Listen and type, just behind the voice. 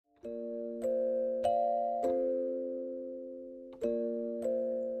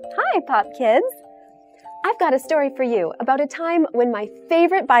Hi, Pop Kids! I've got a story for you about a time when my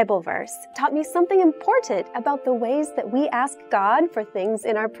favorite Bible verse taught me something important about the ways that we ask God for things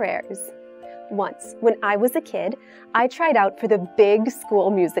in our prayers. Once, when I was a kid, I tried out for the big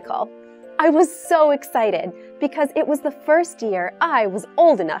school musical. I was so excited because it was the first year I was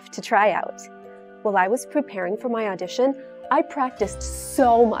old enough to try out. While I was preparing for my audition, I practiced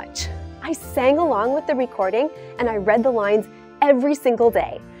so much. I sang along with the recording and I read the lines every single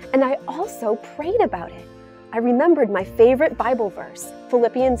day, and I also prayed about it. I remembered my favorite Bible verse,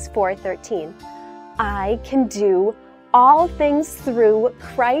 Philippians 4:13. I can do all things through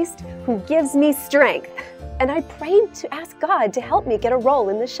Christ who gives me strength. And I prayed to ask God to help me get a role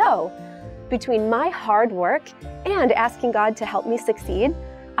in the show. Between my hard work and asking God to help me succeed,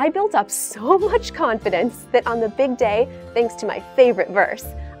 I built up so much confidence that on the big day, thanks to my favorite verse,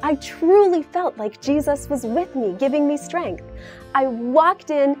 I truly felt like Jesus was with me, giving me strength. I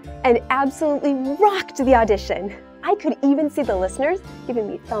walked in and absolutely rocked the audition. I could even see the listeners giving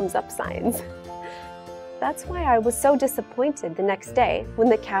me thumbs up signs. That's why I was so disappointed the next day when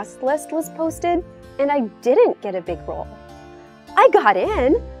the cast list was posted and I didn't get a big role. I got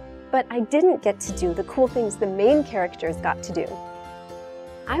in, but I didn't get to do the cool things the main characters got to do.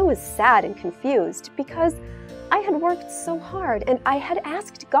 I was sad and confused because I had worked so hard and I had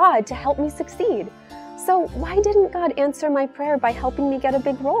asked God to help me succeed. So why didn't God answer my prayer by helping me get a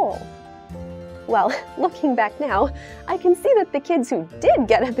big role? Well, looking back now, I can see that the kids who did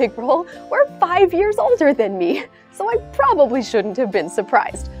get a big role were 5 years older than me, so I probably shouldn't have been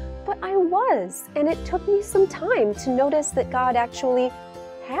surprised. But I was, and it took me some time to notice that God actually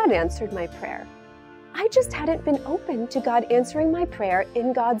had answered my prayer. I just hadn't been open to God answering my prayer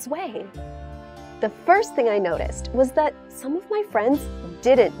in God's way. The first thing I noticed was that some of my friends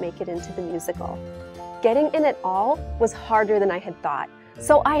didn't make it into the musical. Getting in at all was harder than I had thought,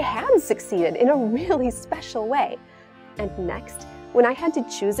 so I had succeeded in a really special way. And next, when I had to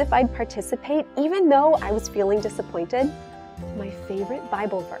choose if I'd participate, even though I was feeling disappointed, my favorite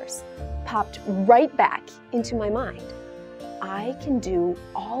Bible verse popped right back into my mind. I can do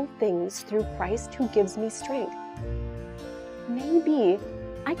all things through Christ who gives me strength. Maybe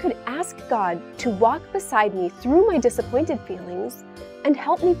I could ask God to walk beside me through my disappointed feelings and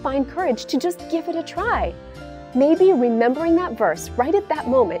help me find courage to just give it a try. Maybe remembering that verse right at that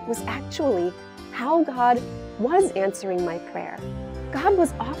moment was actually how God was answering my prayer. God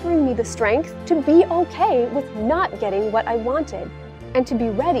was offering me the strength to be okay with not getting what I wanted and to be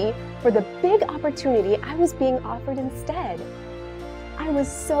ready for the big opportunity I was being offered instead. I was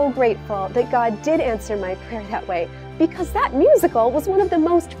so grateful that God did answer my prayer that way because that musical was one of the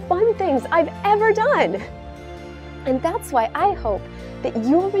most fun things I've ever done. And that's why I hope that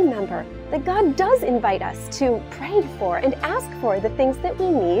you'll remember that God does invite us to pray for and ask for the things that we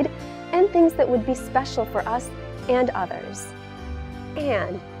need and things that would be special for us and others.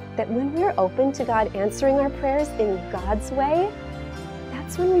 And that when we're open to God answering our prayers in God's way,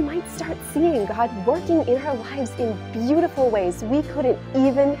 that's when we might start seeing God working in our lives in beautiful ways we couldn't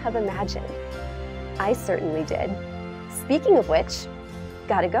even have imagined. I certainly did. Speaking of which,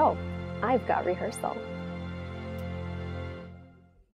 gotta go. I've got rehearsal.